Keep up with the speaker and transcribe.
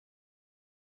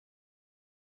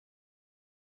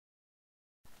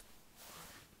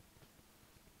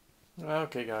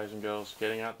Okay, guys and girls,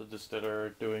 getting out the distiller,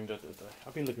 doing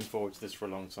I've been looking forward to this for a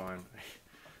long time.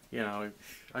 I've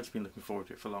just been looking forward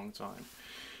to it for a long time.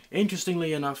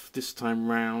 Interestingly enough, this time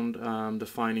round, the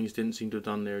findings didn't seem to have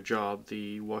done their job.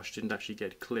 The wash didn't actually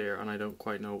get clear, and I don't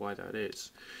quite know why that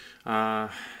is.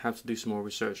 Have to do some more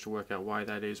research to work out why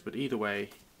that is, but either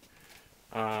way,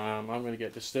 I'm going to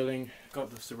get distilling. Got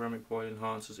the ceramic boil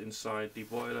enhancers inside the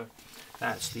boiler.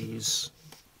 That's these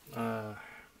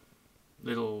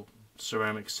little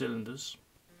ceramic cylinders,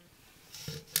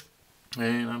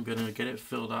 and I'm going to get it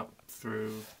filled up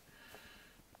through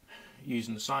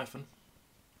using the siphon,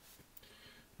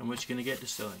 and we're just going to get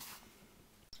distilling.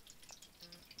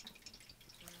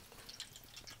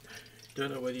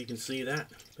 Don't know whether you can see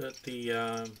that, but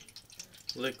the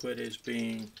liquid is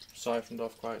being siphoned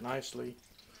off quite nicely.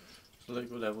 The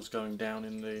liquid level's going down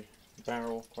in the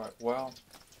barrel quite well.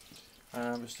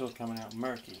 It's still coming out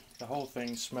murky. The whole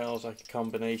thing smells like a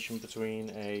combination between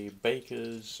a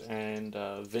baker's and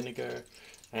vinegar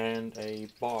and a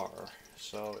bar.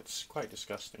 So it's quite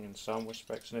disgusting in some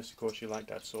respects, unless of course you like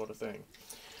that sort of thing.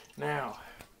 Now,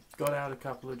 got out a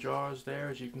couple of jars there,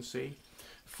 as you can see.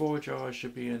 4 jars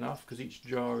should be enough, because each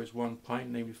jar is 1 pint,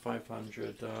 namely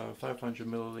 500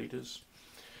 milliliters.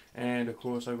 And of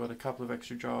course I've got a couple of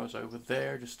extra jars over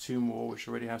there, just 2 more, which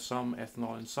already have some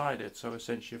ethanol inside it. So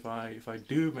essentially if I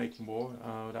do make more,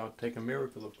 that would take a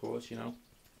miracle, of course, you know,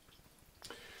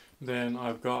 then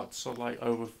I've got sort of like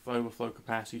overflow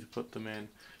capacity to put them in.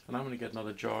 And I'm going to get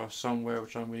another jar somewhere,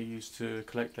 which I'm going to use to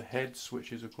collect the heads,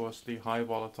 which is of course the high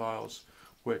volatiles,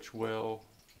 which will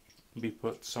be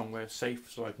put somewhere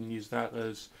safe, so I can use that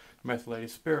as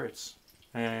methylated spirits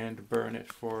and burn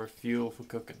it for fuel for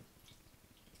cooking.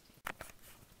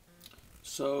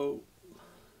 So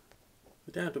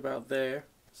we're down to about there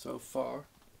so far.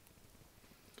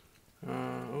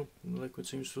 Oh, the liquid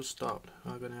seems to have stopped.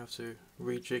 I'm going to have to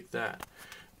rejig that.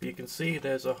 But you can see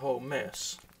there's a whole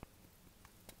mess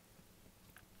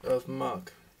of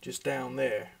muck just down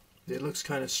there. It looks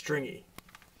kind of stringy,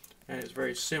 and it's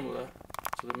very similar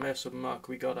to the mess of muck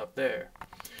we got up there.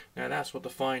 Now that's what the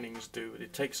findings do.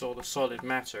 It takes all the solid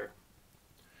matter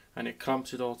and it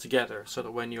clumps it all together, so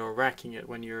that when you're racking it,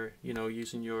 when you're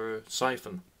using your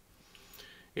siphon,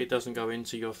 it doesn't go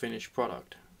into your finished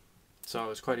product. So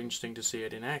it's quite interesting to see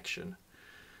it in action.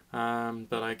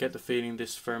 But I get the feeling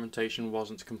this fermentation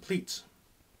wasn't complete.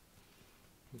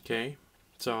 Okay,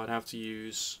 so I'd have to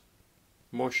use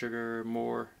more sugar,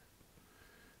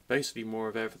 basically more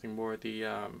of everything, more of the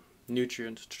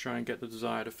nutrients to try and get the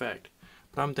desired effect.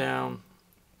 But I'm down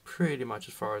pretty much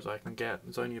as far as I can get.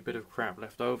 There's only a bit of crap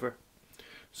left over,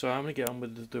 so I'm going to get on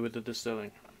with the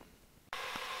distilling.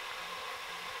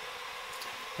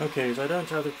 Okay, so I don't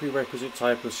have the prerequisite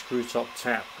type of screw top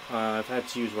tap. I've had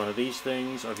to use one of these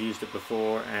things. I've used it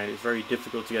before, and it's very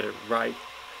difficult to get it right,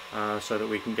 so that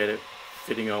we can get it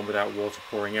fitting on without water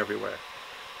pouring everywhere.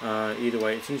 Either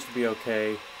way, it seems to be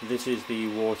okay. This is the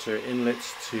water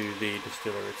inlets to the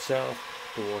distiller itself.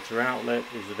 The water outlet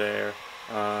is there.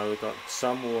 We've got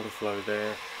some water flow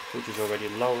there, which is already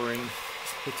lowering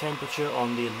the temperature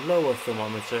on the lower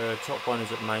thermometer. Top one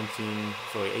is at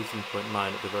 18.9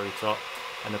 at the very top,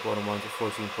 and the bottom one's at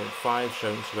 14.5,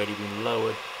 showing it's already been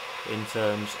lowered in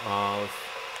terms of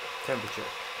temperature.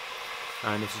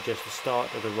 And this is just the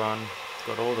start of the run. It's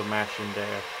got all the mash in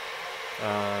there.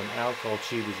 Alcohol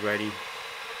tube is ready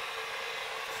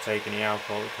to take any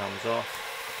alcohol that comes off.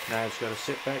 Now it's got to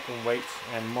sit back and wait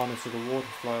and monitor the water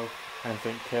flow and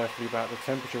think carefully about the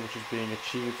temperature which is being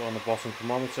achieved on the bottom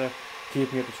thermometer,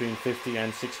 keeping it between 50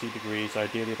 and 60 degrees,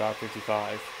 ideally about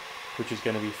 55, which is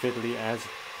going to be fiddly as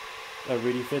a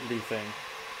really fiddly thing.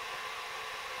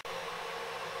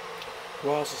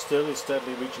 Whilst the still is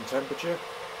steadily reaching temperature,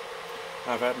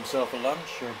 I've had myself a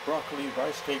lunch of broccoli,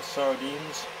 rice cakes,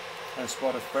 sardines, and a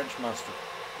spot of French mustard.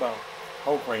 Well,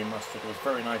 whole grain mustard. It was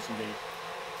very nice indeed.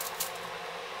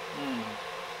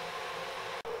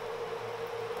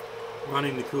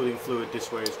 Running the cooling fluid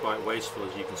this way is quite wasteful,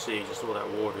 as you can see. Just all that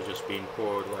water just being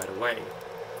poured right away.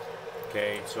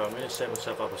 Okay, so I'm going to set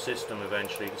myself up a system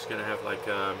eventually. It's going to have like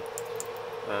a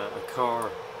car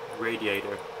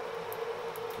radiator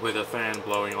with a fan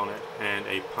blowing on it and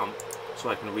a pump, so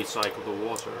I can recycle the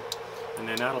water. And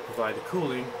then that'll provide the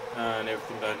cooling and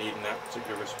everything that I need in that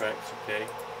particular respect, okay?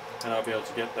 And I'll be able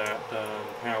to get that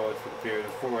powered for the period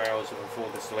of 4 hours of a full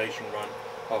distillation run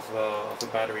of the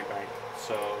battery bank.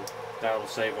 So that'll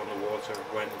save on the water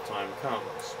when the time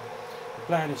comes. The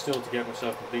plan is still to get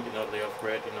myself completely and utterly off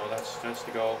grid. You know, that's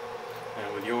the goal.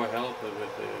 And with your help, with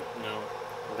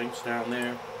the links down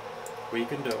there, we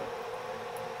can do it.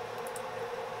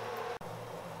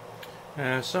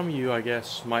 Some of you, I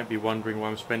guess, might be wondering why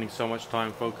I'm spending so much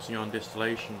time focusing on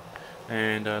distillation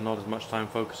and not as much time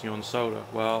focusing on soda.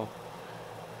 Well,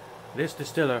 this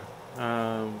distiller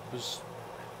was,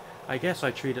 I guess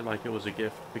I treat it like it was a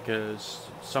gift because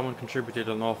someone contributed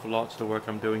an awful lot to the work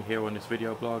I'm doing here on this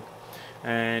video blog.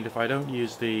 And if I don't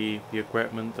use the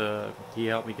equipment that he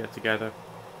helped me get together,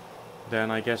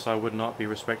 then I guess I would not be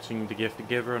respecting the gift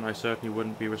giver, and I certainly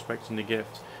wouldn't be respecting the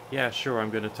gift. Yeah, sure, I'm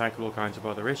going to tackle all kinds of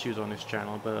other issues on this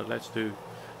channel, but let's do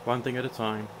one thing at a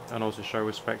time, and also show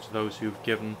respect to those who've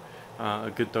given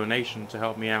a good donation to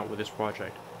help me out with this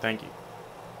project. Thank you.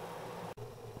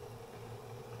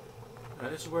 Now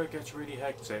this is where it gets really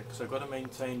hectic, because I've got to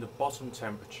maintain the bottom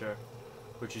temperature,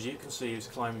 which as you can see is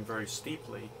climbing very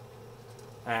steeply,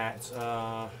 at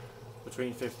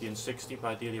between 50 and 60, but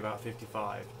ideally about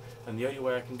 55. And the only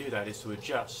way I can do that is to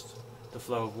adjust the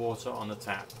flow of water on the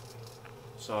tap.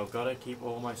 So I've got to keep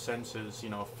all my senses,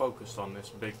 focused on this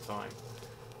big time.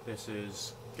 This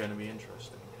is going to be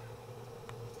interesting.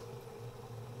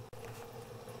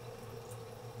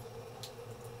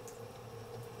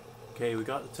 Okay, we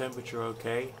got the temperature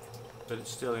okay, but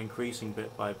it's still increasing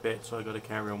bit by bit, so I've got to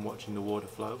carry on watching the water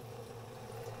flow.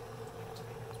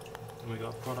 And we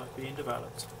got product being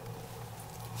developed.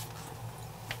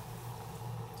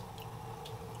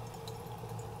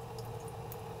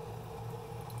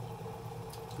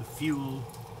 The fuel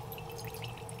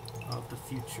of the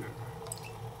future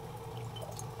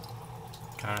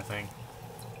kind of thing.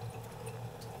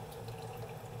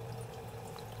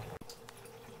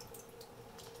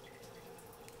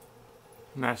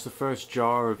 And that's the first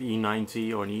jar of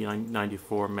E90 or an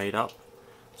E94 made up.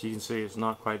 As you can see, it's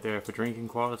not quite there for drinking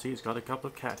quality. It's got a couple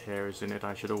of cat hairs in it.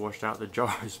 I should have washed out the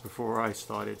jars before I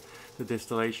started the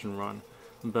distillation run.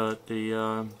 But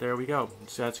there we go.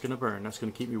 So that's going to burn. That's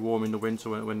going to keep me warm in the winter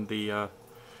when the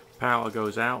power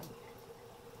goes out.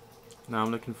 Now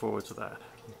I'm looking forward to that.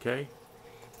 Okay.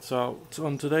 So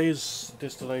on today's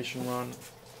distillation run,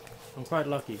 I'm quite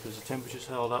lucky because the temperature's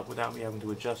held up without me having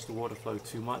to adjust the water flow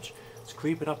too much. It's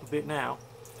creeping up a bit now,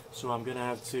 so I'm going to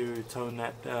have to tone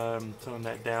that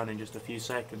down in just a few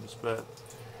seconds. But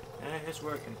it's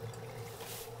working.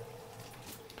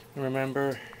 And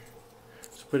remember,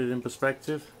 to put it in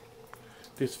perspective,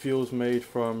 this fuel is made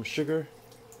from sugar,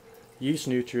 yeast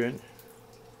nutrient,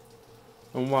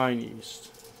 and wine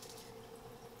yeast.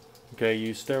 Okay,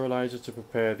 use sterilizer to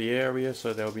prepare the area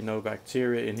so there will be no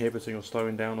bacteria inhibiting or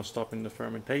slowing down or stopping the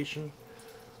fermentation.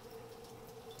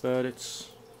 But it's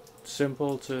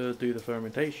simple to do the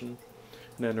fermentation,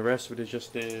 and then the rest of it is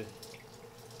just the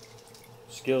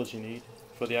skills you need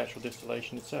for the actual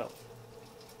distillation itself.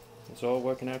 It's all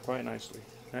working out quite nicely.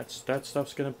 That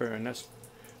stuff's gonna burn.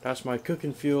 That's my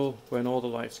cooking fuel when all the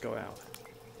lights go out.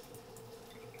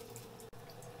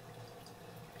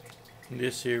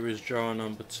 This here is jar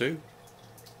number 2,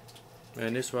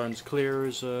 and this one's clear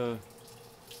as a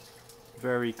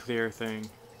very clear thing.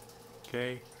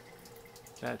 Okay,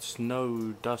 that's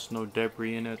no dust, no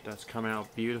debris in it. That's come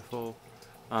out beautiful,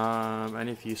 and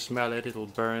if you smell it, it'll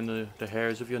burn the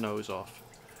hairs of your nose off.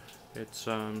 It's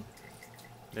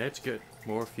good.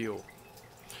 More fuel.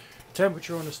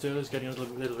 Temperature on the still is getting a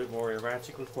little bit more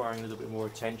erratic, requiring a little bit more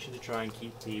attention to try and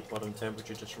keep the bottom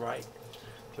temperature just right.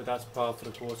 But that's par for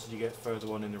the course as you get further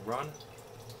on in the run.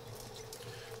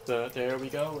 But there we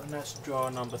go, and that's jar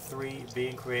number 3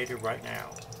 being created right now.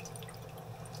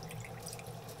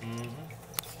 You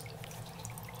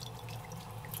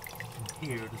can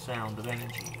hear the sound of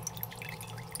energy.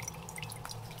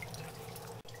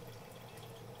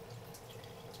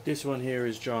 This one here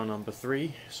is jar number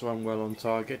 3, so I'm well on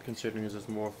target considering there's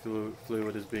more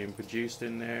fluid is being produced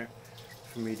in there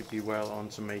for me to be well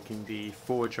onto making the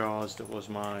 4 jars that was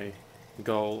my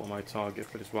goal or my target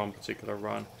for this one particular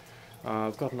run.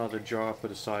 I've got another jar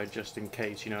put aside just in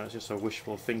case, it's just a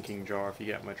wishful thinking jar if you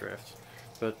get my drift.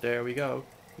 But there we go,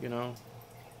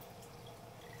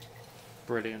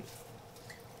 brilliant.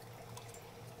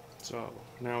 So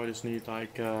now I just need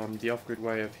the off-grid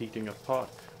way of heating a pot.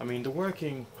 I mean, the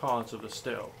working part of the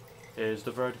still is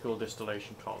the vertical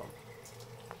distillation column.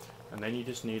 And then you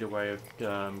just need a way of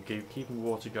keeping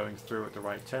water going through at the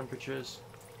right temperatures.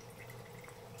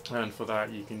 And for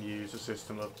that you can use a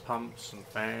system of pumps and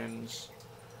fans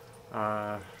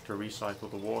to recycle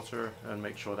the water and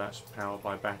make sure that's powered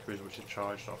by batteries which are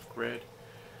charged off grid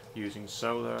using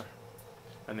solar.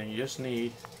 And then you just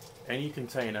need any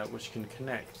container which can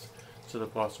connect to the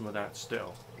bottom of that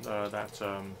still,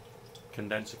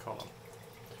 condenser column.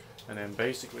 And then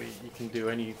basically you can do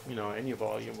any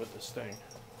volume with this thing.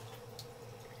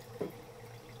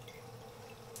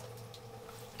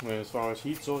 As far as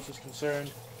heat source is concerned,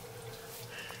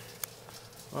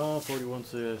 Well, if you want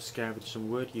to scavenge some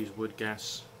wood, use wood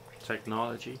gas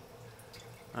technology.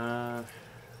 Yeah,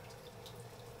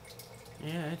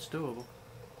 it's doable.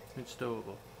 It's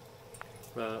doable.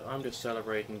 But I'm just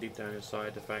celebrating deep down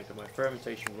inside the fact that my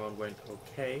fermentation run went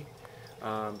okay.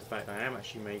 The fact I am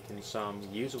actually making some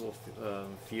usable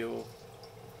fuel,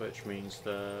 which means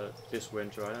that this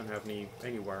winter I don't have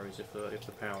any worries if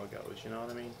the power goes. You know what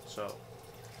I mean? So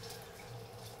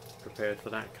prepared for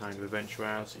that kind of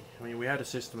eventuality. I mean, we had a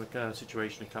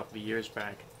situation a couple of years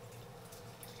back,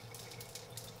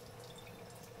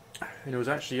 and it was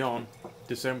actually on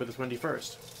December the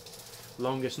 21st,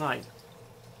 longest night.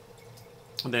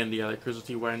 And then the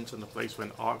electricity went, and the place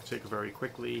went arctic very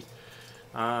quickly.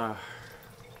 I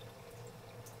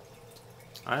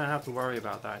don't have to worry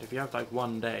about that. If you have like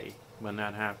one day when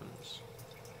that happens,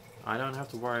 I don't have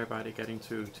to worry about it getting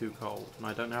too cold, and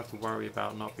I don't have to worry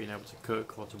about not being able to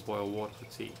cook or to boil water for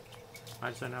tea. I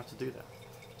just don't have to do that.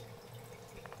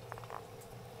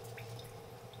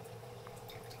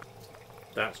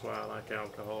 That's why I like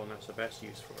alcohol, and that's the best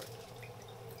use for it.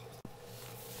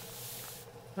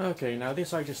 Okay, now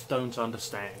this I just don't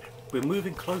understand. We're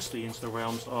moving closely into the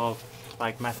realms of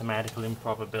like mathematical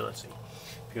improbability,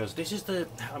 because this is the,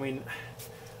 I mean,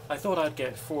 I thought I'd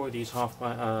get 4 of these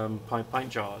pint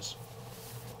jars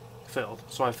filled,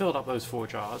 so I filled up those 4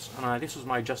 jars, and this was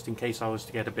my just in case I was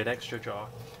to get a bit extra jar,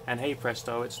 and hey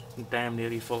presto, it's damn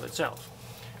nearly full itself,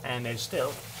 and there's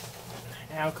still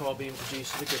alcohol being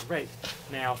produced at a good rate.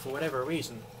 Now, for whatever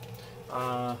reason,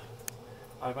 I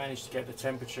managed to get the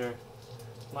temperature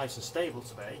nice and stable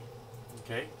today.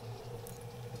 Okay,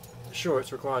 sure,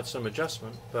 it's required some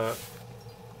adjustment, but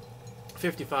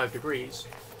 55 degrees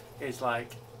is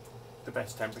like the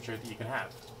best temperature that you can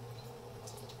have,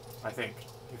 I think,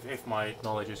 if my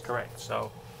knowledge is correct.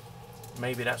 So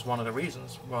maybe that's one of the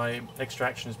reasons why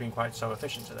extraction has been quite so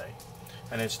efficient today.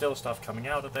 And there's still stuff coming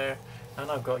out of there,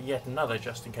 and I've got yet another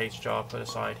just in case jar put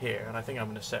aside here, and I think I'm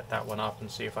going to set that one up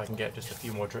and see if I can get just a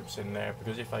few more drips in there,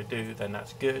 because if I do, then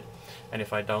that's good, and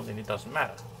if I don't, then it doesn't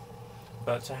matter.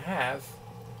 But to have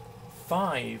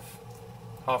 5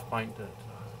 pint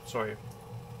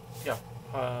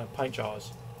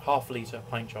jars, half-litre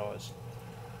pint jars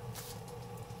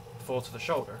full to the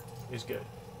shoulder is good.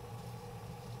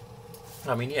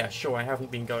 I mean, yeah, sure, I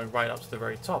haven't been going right up to the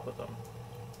very top of them,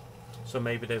 so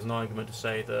maybe there's an argument to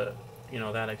say that, you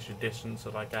know, that extra distance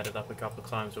that like added up a couple of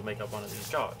times will make up one of these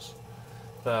jars.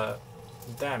 But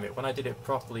damn it, when I did it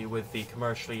properly with the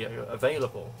commercially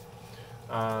available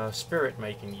spirit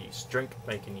making yeast, drink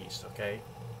making yeast, okay,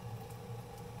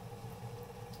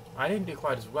 I didn't do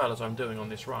quite as well as I'm doing on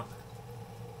this run.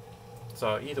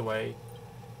 So either way,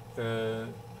 the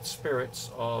spirits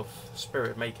of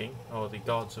spirit making, or the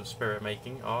gods of spirit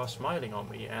making, are smiling on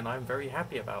me, and I'm very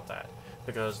happy about that,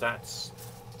 because that's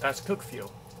cook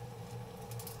fuel.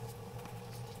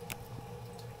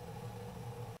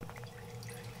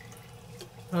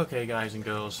 Okay, guys and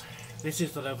girls, this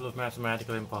is the level of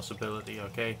mathematical impossibility,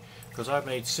 okay? Because I've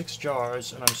made 6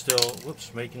 jars, and I'm still,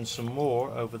 whoops, making some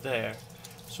more over there.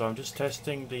 So I'm just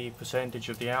testing the percentage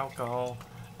of the alcohol,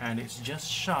 and it's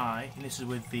just shy, and this is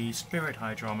with the spirit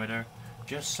hydrometer,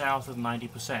 just south of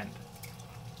 90%.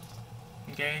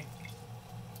 Okay?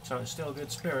 So it's still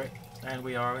good spirit, and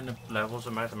we are in the levels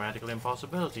of mathematical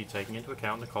impossibility, taking into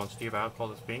account the quantity of alcohol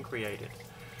that's being created.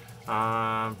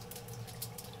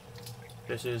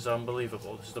 This is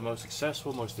unbelievable. This is the most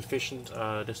successful, most efficient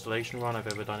distillation run I've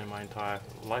ever done in my entire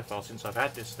life, well, since I've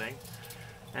had this thing.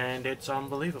 And it's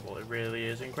unbelievable. It really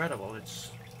is incredible.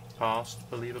 It's past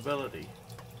believability.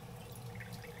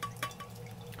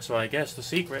 So I guess the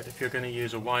secret, if you're going to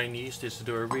use a wine yeast, is to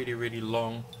do a really, really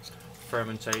long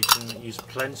fermentation, use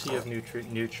plenty of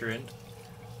nutrient,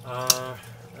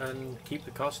 and keep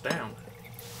the cost down.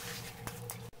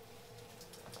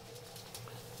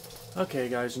 Okay,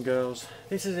 guys and girls,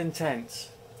 this is intense,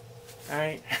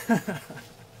 alright?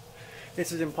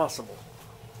 This is impossible.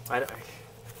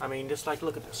 I mean, just like,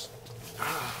 look at this.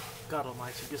 God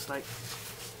almighty, just like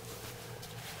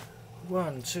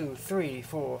 1, 2, 3,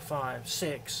 4, 5,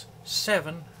 6,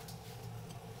 7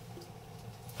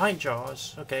 pint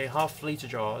jars, okay, half-litre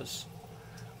jars.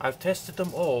 I've tested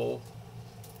them all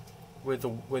with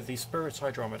the spirits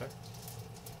hydrometer,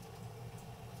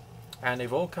 and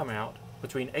they've all come out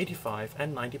between 85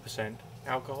 and 90%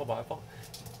 alcohol by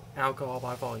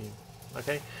volume,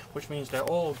 okay, which means they're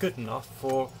all good enough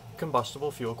for combustible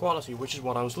fuel quality, which is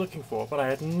what I was looking for. But I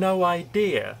had no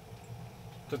idea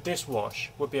that this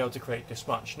wash would be able to create this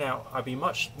much. Now, I'd be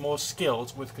much more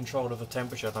skilled with control of the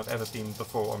temperature than I've ever been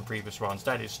before on previous runs,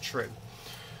 that is true.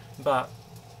 But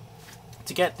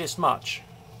to get this much,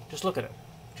 just look at it.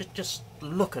 Just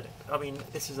look at it. I mean,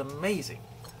 this is amazing.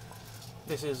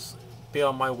 This is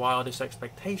beyond my wildest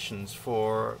expectations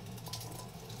for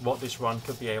what this run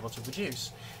could be able to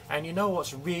produce. And you know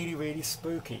what's really, really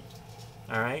spooky?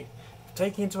 Alright?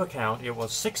 Taking into account it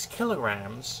was 6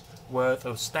 kilograms worth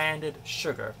of standard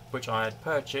sugar, which I had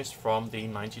purchased from the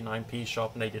 99p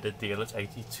shop, and they did a deal at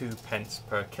 82 pence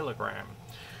per kilogram.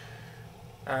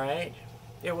 Alright?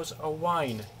 It was a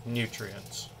wine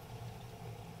nutrient.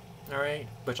 Alright?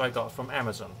 Which I got from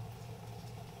Amazon.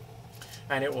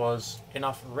 And it was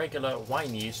enough regular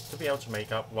wine yeast to be able to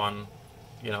make up one,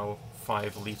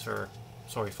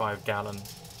 5 gallon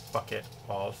bucket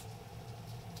of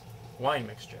wine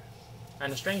mixture.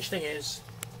 And the strange thing is,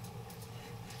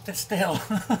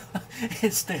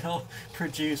 it's still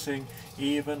producing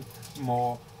even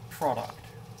more product.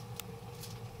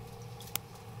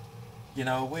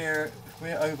 We're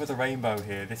over the rainbow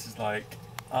here. This is like,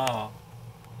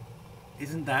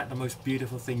 isn't that the most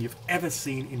beautiful thing you've ever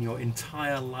seen in your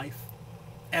entire life?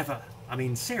 Ever. I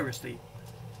mean, seriously.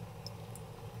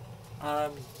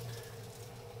 I'm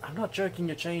not jerking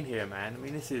your chain here, man. I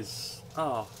mean, this is...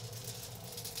 that's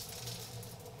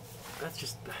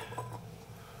just...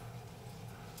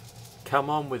 Come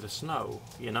on with the snow,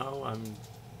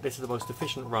 this is the most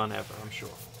efficient run ever, I'm sure.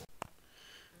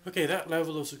 Okay, that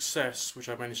level of success which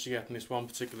I managed to get in this one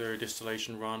particular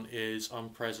distillation run is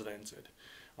unprecedented.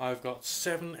 I've got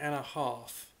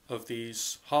 7.5 of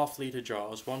these half-litre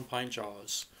jars, 1 pint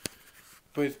jars,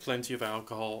 with plenty of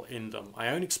alcohol in them. I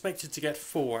only expected to get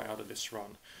 4 out of this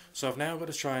run. So I've now got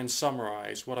to try and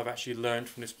summarise what I've actually learned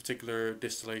from this particular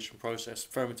distillation process,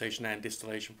 fermentation and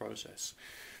distillation process.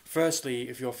 Firstly,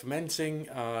 if you're fermenting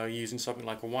using something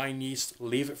like a wine yeast,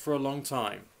 leave it for a long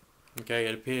time. Okay,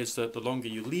 it appears that the longer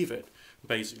you leave it,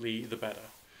 basically the better.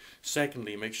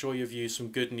 Secondly, make sure you've used some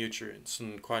good nutrients,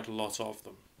 and quite a lot of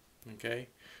them. Okay,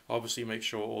 obviously make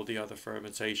sure all the other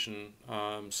fermentation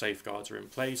safeguards are in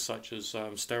place, such as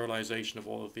sterilization of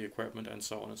all of the equipment and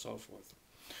so on and so forth.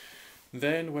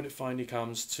 Then when it finally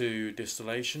comes to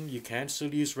distillation, you can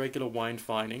still use regular wine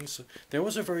finings. There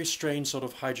was a very strange sort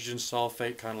of hydrogen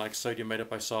sulfate, kind of like sodium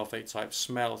metabisulfate type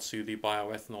smell to the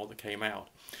bioethanol that came out.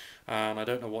 And I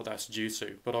don't know what that's due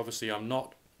to, but obviously I'm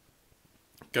not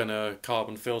gonna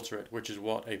carbon filter it, which is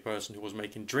what a person who was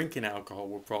making drinking alcohol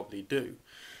would probably do.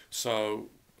 So,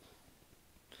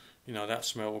 that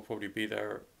smell will probably be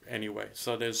there anyway.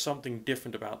 So there's something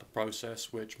different about the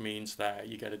process, which means that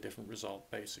you get a different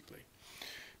result, basically.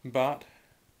 But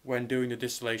when doing the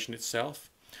distillation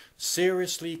itself,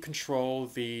 seriously control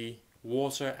the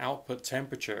water output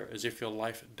temperature as if your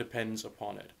life depends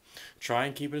upon it. Try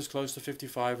and keep it as close to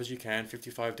 55 as you can,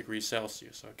 55 degrees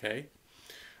Celsius, okay?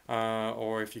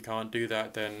 Or if you can't do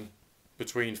that, then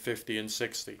between 50 and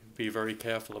 60. Be very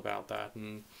careful about that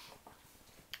and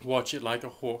watch it like a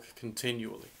hawk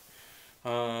continually.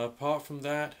 Apart from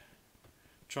that,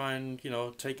 try and,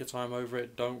 take your time over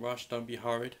it. Don't rush, don't be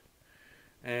hurried.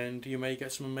 And you may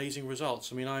get some amazing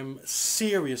results. I mean, I'm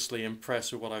seriously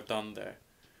impressed with what I've done there.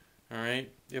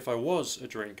 Alright? If I was a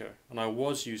drinker and I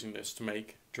was using this to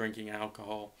make drinking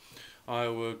alcohol, I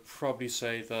would probably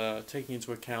say that, taking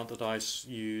into account that I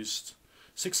used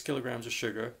 6 kilograms of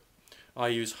sugar, I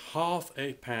used half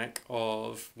a pack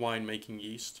of winemaking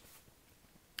yeast,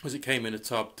 as it came in a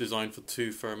tub designed for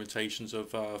 2 fermentations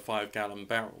of 5-gallon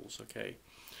barrels, okay.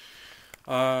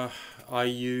 I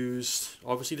used,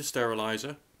 obviously, the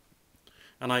sterilizer,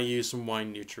 and I used some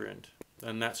wine nutrient,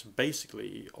 and that's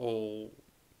basically all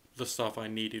the stuff I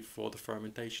needed for the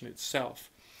fermentation itself.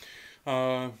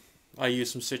 I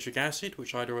used some citric acid,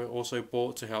 which I'd also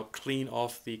bought to help clean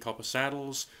off the copper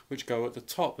saddles, which go at the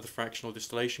top of the fractional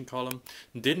distillation column.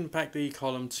 Didn't pack the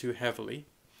column too heavily,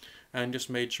 and just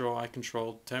made sure I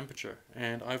controlled temperature.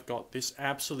 And I've got this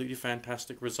absolutely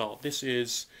fantastic result. This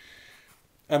is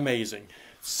amazing.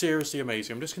 Seriously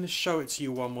amazing. I'm just going to show it to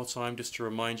you one more time just to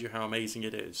remind you how amazing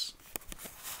it is.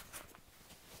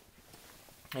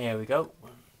 There we go.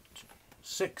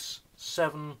 6,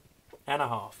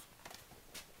 7.5.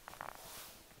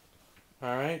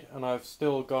 Alright, and I've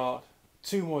still got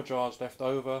 2 more jars left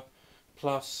over,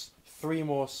 plus 3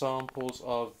 more samples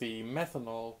of the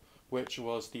methanol, which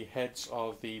was the heads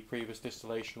of the previous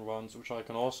distillation runs, which I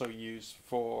can also use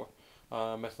for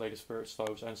methylated spirit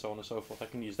stoves and so on and so forth. I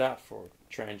can use that for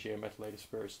transient methylated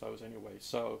spirit stoves anyway,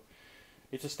 so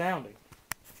it's astounding.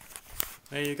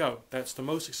 There you go. That's the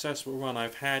most successful run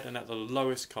I've had, and at the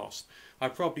lowest cost. I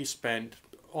probably spent,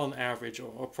 on average,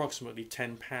 approximately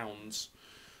 £10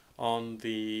 on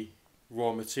the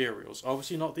raw materials.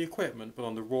 Obviously not the equipment, but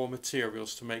on the raw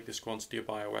materials to make this quantity of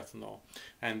bioethanol.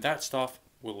 And that stuff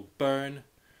will burn,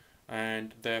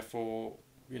 and therefore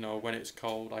you know, when it's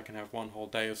cold, I can have one whole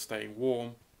day of staying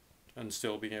warm and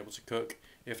still being able to cook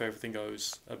if everything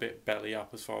goes a bit belly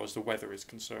up as far as the weather is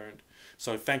concerned.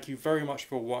 So thank you very much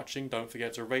for watching. Don't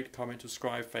forget to rate, comment,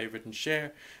 subscribe, favorite and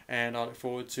share, and I look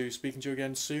forward to speaking to you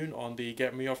again soon on the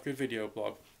Get Me Off Grid video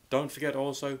blog. Don't forget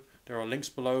also, there are links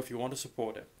below if you want to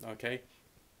support it, okay?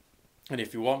 And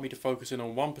if you want me to focus in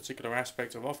on one particular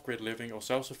aspect of off-grid living or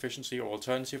self-sufficiency or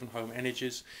alternative and home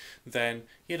energies, then,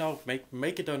 you know,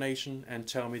 make a donation and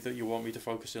tell me that you want me to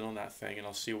focus in on that thing, and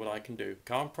I'll see what I can do.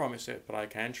 Can't promise it, but I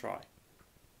can try.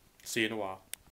 See you in a while.